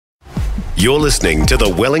You're listening to the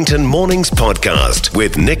Wellington Mornings Podcast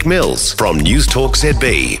with Nick Mills from News Talk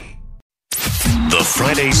ZB. The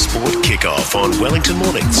Friday Sport Kickoff on Wellington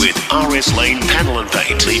Mornings with RS Lane Panel and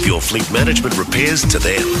Paint. Leave your fleet management repairs to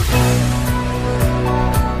them.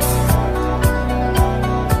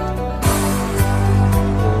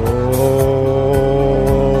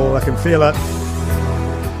 Oh, I can feel it.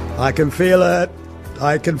 I can feel it.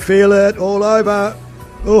 I can feel it all over.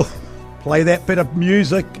 Oh, play that bit of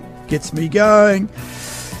music. Gets me going.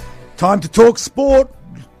 Time to talk sport.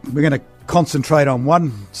 We're going to concentrate on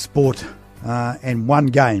one sport and one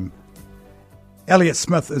game. Elliot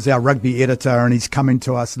Smith is our rugby editor and he's coming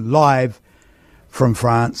to us live from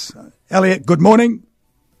France. Elliot, good morning.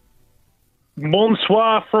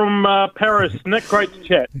 Bonsoir from Paris. Nick, great to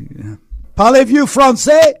chat. Parlez-vous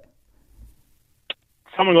français?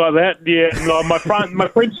 Something like that, yeah. No, my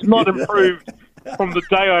French is not improved from the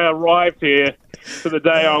day I arrived here to the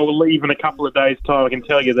day I will leave in a couple of days' time, I can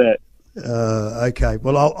tell you that. Okay,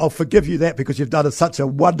 well, I'll forgive you that because you've done such a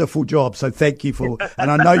wonderful job, so thank you for,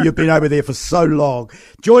 and I know you've been over there for so long.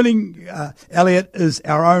 Joining Elliot is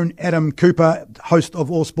our own Adam Cooper, host of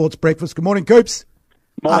All Sports Breakfast. Good morning, Coops.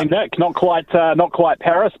 Morning, Nick. Not quite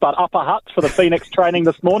Paris, but Upper Hutt for the Phoenix training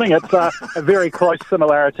this morning. It's a very close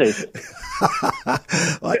similarity.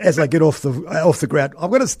 As I get off the ground, I'm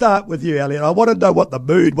going to start with you, Elliot. I want to know what the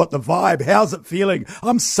mood, what the vibe, how's it feeling?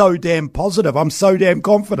 I'm so damn positive. I'm so damn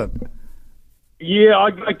confident. Yeah,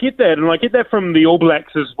 I get that, and I get that from the All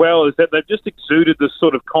Blacks as well, is that they've just exuded this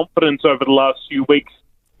sort of confidence over the last few weeks,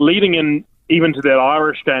 leading in even to that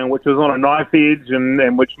Irish game, which was on a knife edge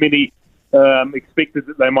and which many expected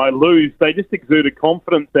that they might lose. They just exuded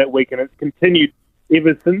confidence that week, and it's continued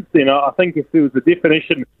ever since then. I think if there was a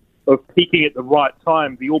definition of peaking at the right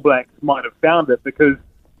time, the All Blacks might have found it, because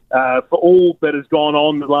for all that has gone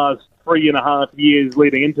on the last 3.5 years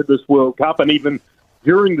leading into this World Cup, and even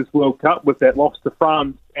during this World Cup with that loss to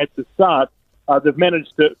France at the start, they've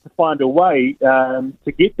managed to find a way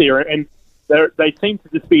to get there, and they seem to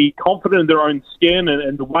just be confident in their own skin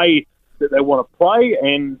and the way that they want to play,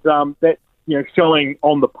 and that's showing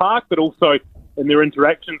on the park, but also in their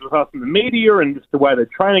interactions with us in the media and just the way they're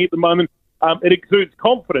training at the moment. It exudes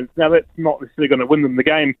confidence. Now, that's not necessarily going to win them the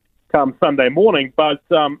game come Sunday morning, but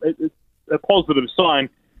it's a positive sign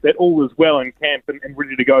that all is well in camp and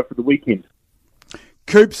ready to go for the weekend.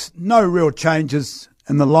 Coops, no real changes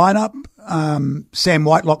in the lineup. Sam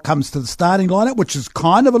Whitelock comes to the starting lineup, which is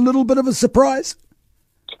kind of a little bit of a surprise.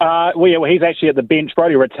 Well, he's actually at the bench.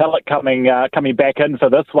 Brodie Retallick coming back in for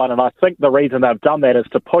this one, and I think the reason they've done that is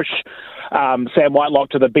to push Sam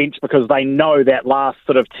Whitelock to the bench, because they know that last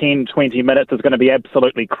sort of 10, 20 minutes is going to be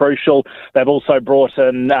absolutely crucial. They've also brought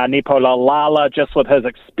in Nepo Laulala, just with his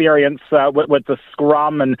experience with the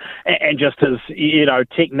scrum and just his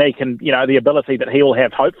technique and the ability that he'll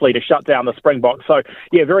have hopefully to shut down the Springboks. So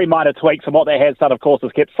yeah, very minor tweaks, and what that has done, of course,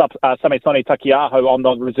 is kept Samisoni Takiaho on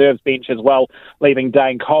the reserves bench as well, leaving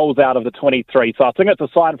Dane Coles out of the 23. So I think it's a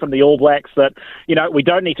sign from the All Blacks that we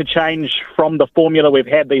don't need to change from the formula we've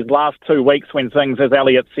had these last 2 weeks, when things, as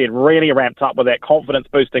Elliot said, really ramped up with that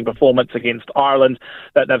confidence-boosting performance against Ireland,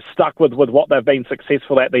 that they've stuck with what they've been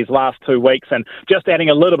successful at these last 2 weeks, and just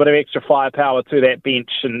adding a little bit of extra firepower to that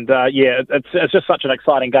bench. And it's just such an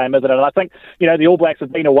exciting game, isn't it? And I think the All Blacks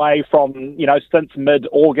have been away from since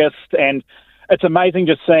mid-August, and it's amazing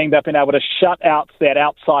just seeing they've been able to shut out that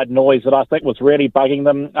outside noise that I think was really bugging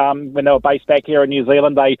them when they were based back here in New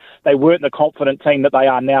Zealand. They weren't the confident team that they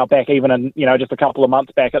are now, back even in just a couple of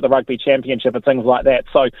months back at the Rugby Championship and things like that.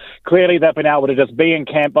 So clearly they've been able to just be in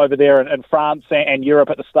camp over there in France and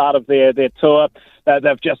Europe at the start of their tour.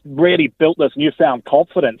 They've just really built this newfound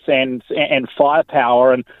confidence and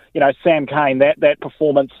firepower. And Sam Cane, that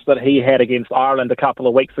performance that he had against Ireland a couple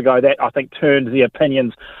of weeks ago, that I think turned the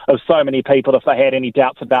opinions of so many people, if they had any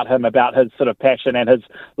doubts about him, about his sort of passion and his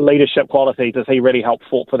leadership qualities, as he really helped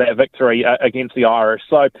fought for that victory against the Irish.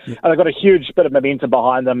 So they've got a huge bit of momentum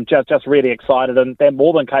behind them, just really excited, and they're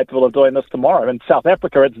more than capable of doing this tomorrow. In South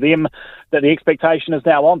Africa, it's them that the expectation is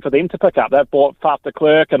now on for them to pick up. They've brought Faf de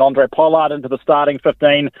Klerk and Andre Pollard into the starting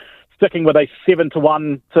 15, sticking with a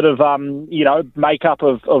 7-1 sort of makeup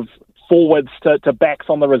of forwards to backs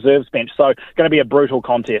on the reserves bench. So going to be a brutal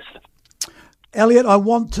contest. Elliot, I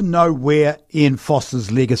want to know where Ian Foster's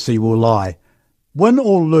legacy will lie. Win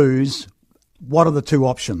or lose, what are the two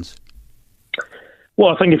options?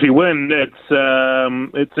 Well, I think if you win, it's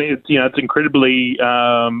incredibly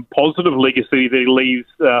positive legacy that he leaves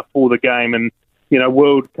for the game, and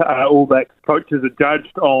All Blacks coaches are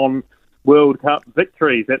judged on World Cup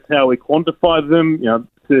victories. That's how we quantify them.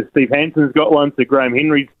 Sir Steve Hanson's got one, Sir Graham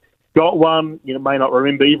Henry's got one. You may not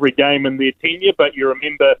remember every game in their tenure, but you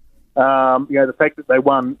remember, the fact that they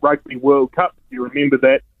won Rugby World Cup. You remember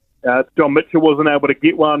that John Mitchell wasn't able to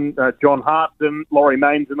get one, John Hart didn't, Laurie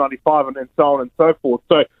Mains in 95, and so on and so forth.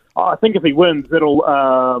 So I think if he wins, it'll,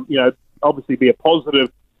 obviously be a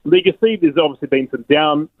positive legacy. There's obviously been some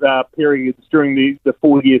down periods during the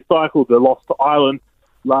 4-year cycle. The loss to Ireland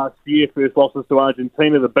last year, first losses to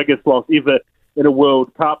Argentina, the biggest loss ever in a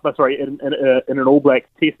World Cup, in an All Blacks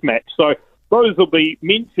Test match. So those will be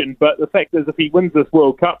mentioned, but the fact is, if he wins this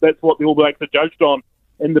World Cup, that's what the All Blacks are judged on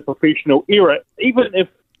in the professional era. Even if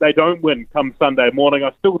they don't win come Sunday morning,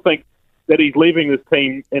 I still think that he's leaving this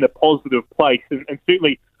team in a positive place, and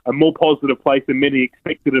certainly a more positive place than many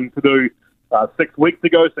expected him to do 6 weeks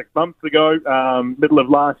ago, 6 months ago, middle of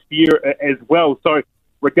last year as well. So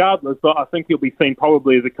regardless, I think he'll be seen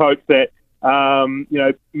probably as a coach that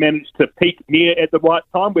managed to peak near at the right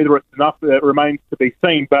time. Whether it's enough, it remains to be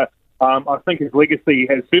seen. But I think his legacy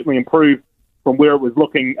has certainly improved from where it was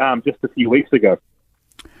looking just a few weeks ago.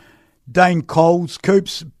 Dane Coles,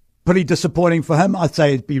 Coops, pretty disappointing for him. I'd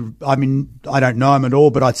say I don't know him at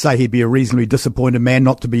all, but I'd say he'd be a reasonably disappointed man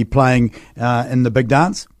not to be playing in the big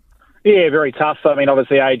dance. Yeah, very tough. I mean,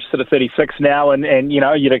 obviously age sort of 36 now, and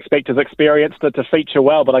you'd expect his experience to feature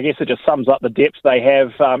well, but I guess it just sums up the depth they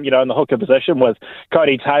have, in the hooker position with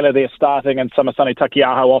Cody Taylor there starting and Samasani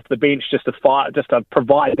Takiaho off the bench just to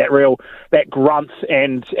provide that grunt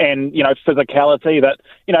and physicality that,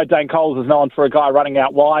 Dane Coles is known for, a guy running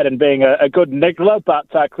out wide and being a good niggler, but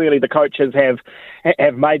clearly the coaches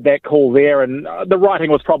have made that call there, and the writing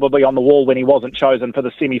was probably on the wall when he wasn't chosen for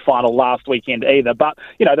the semi-final last weekend either. But,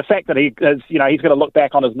 the fact that he is, he's going to look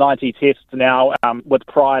back on his 90 tests now with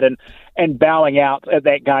pride and bowing out at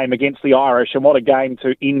that game against the Irish, and what a game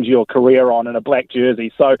to end your career on in a black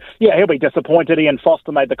jersey. So, yeah, he'll be disappointed. Ian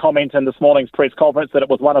Foster made the comment in this morning's press conference that it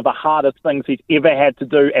was one of the hardest things he's ever had to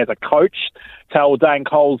do as a coach. Tell Dane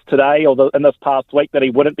Coles today in this past week that he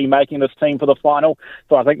wouldn't be making this team for the final.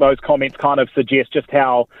 So I think those comments kind of suggest just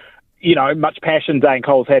how much passion Dane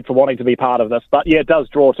Coles had for wanting to be part of this. But yeah, it does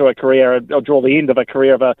draw to the end of a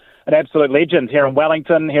career of an absolute legend here in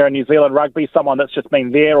Wellington, here in New Zealand rugby, someone that's just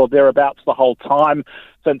been there or thereabouts the whole time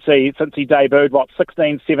since he debuted,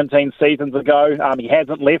 16, 17 seasons ago. He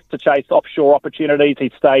hasn't left to chase offshore opportunities.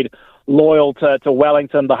 He's stayed loyal to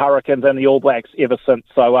Wellington, the Hurricanes and the All Blacks ever since.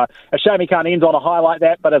 So a shame he can't end on a high like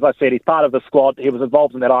that, but as I said, he's part of the squad. He was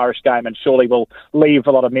involved in that Irish game and surely will leave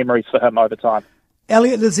a lot of memories for him over time.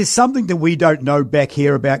 Elliot, is there something that we don't know back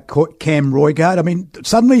here about Cam Roigard? I mean,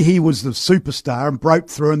 suddenly he was the superstar and broke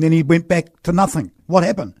through, and then he went back to nothing. What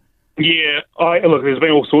happened? Yeah, look, there's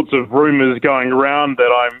been all sorts of rumours going around that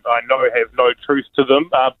I know have no truth to them,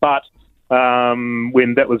 but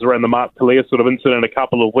when that was around the Mark Talia sort of incident a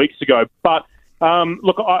couple of weeks ago. But,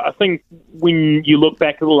 look, I think when you look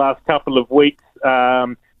back at the last couple of weeks,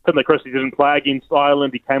 Finlay Christie didn't play against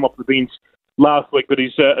Ireland. He came off the bench last week, but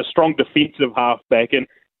he's a strong defensive halfback, and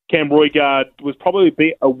Cam Roigard was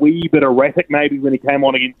probably a wee bit erratic maybe when he came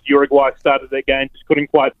on against Uruguay, started that game, just couldn't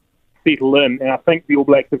quite settle in, and I think the All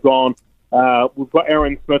Blacks have gone, we've got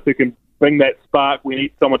Aaron Smith who can bring that spark. We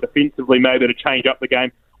need someone defensively maybe to change up the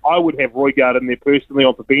game. I would have Roigard in there personally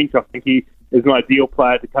on the bench. I think he is an ideal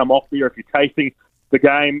player to come off there if you're chasing the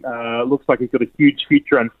game. Looks like he's got a huge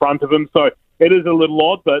future in front of him, so it is a little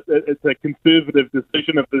odd, but it's a conservative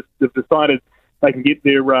decision if they've decided they can get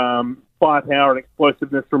their firepower and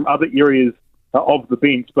explosiveness from other areas of the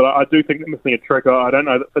bench. But I do think they're missing a trick. I don't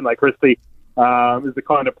know that Finlay Christie is the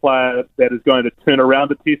kind of player that is going to turn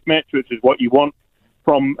around a test match, which is what you want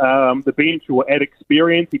from the bench, or add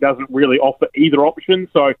experience. He doesn't really offer either option.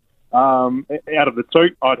 So out of the two,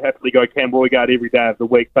 I'd happily go Cam Roigard every day of the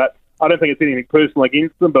week. But I don't think it's anything personal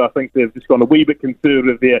against them, but I think they've just gone a wee bit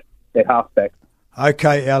conservative there at halfback.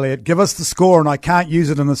 Okay, Elliot, give us the score, and I can't use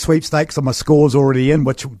it in the sweepstakes, so my score's already in,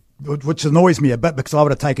 which annoys me a bit because I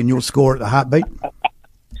would have taken your score at the heartbeat.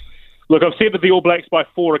 Look, I've said that the All Blacks by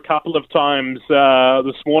 4 a couple of times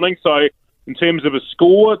this morning, so in terms of a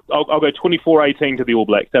score, I'll go 24-18 to the All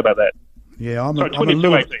Blacks. How about that? Yeah, I'm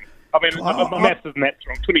 22-18. I mean, my maths isn't that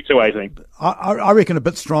strong. 22-18. I reckon a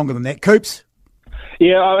bit stronger than that. Coops?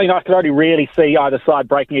 Yeah, I mean, I could only really see either side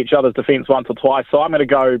breaking each other's defence once or twice, so I'm going to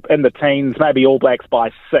go in the teens, maybe All Blacks by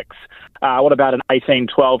 6. What about an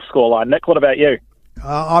 18-12 scoreline? Nick, what about you?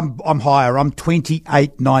 I'm higher. I'm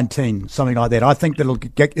 28-19, something like that. I think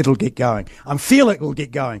that it'll get going. I feel it'll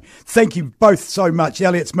get going. Thank you both so much.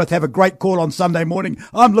 Elliot Smith, have a great call on Sunday morning.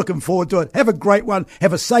 I'm looking forward to it. Have a great one.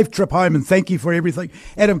 Have a safe trip home, and thank you for everything.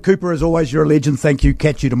 Adam Cooper, as always, you're a legend. Thank you.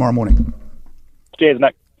 Catch you tomorrow morning. Cheers,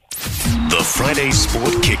 Nick. The Friday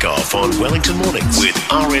Sport Kickoff on Wellington Mornings with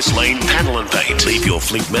RS Lane Panel and Paint. Leave your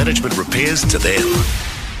fleet management repairs to them.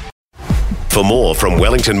 For more from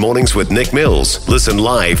Wellington Mornings with Nick Mills, listen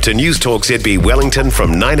live to News Talk ZB Wellington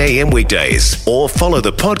from 9 a.m. weekdays or follow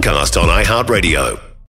the podcast on iHeartRadio.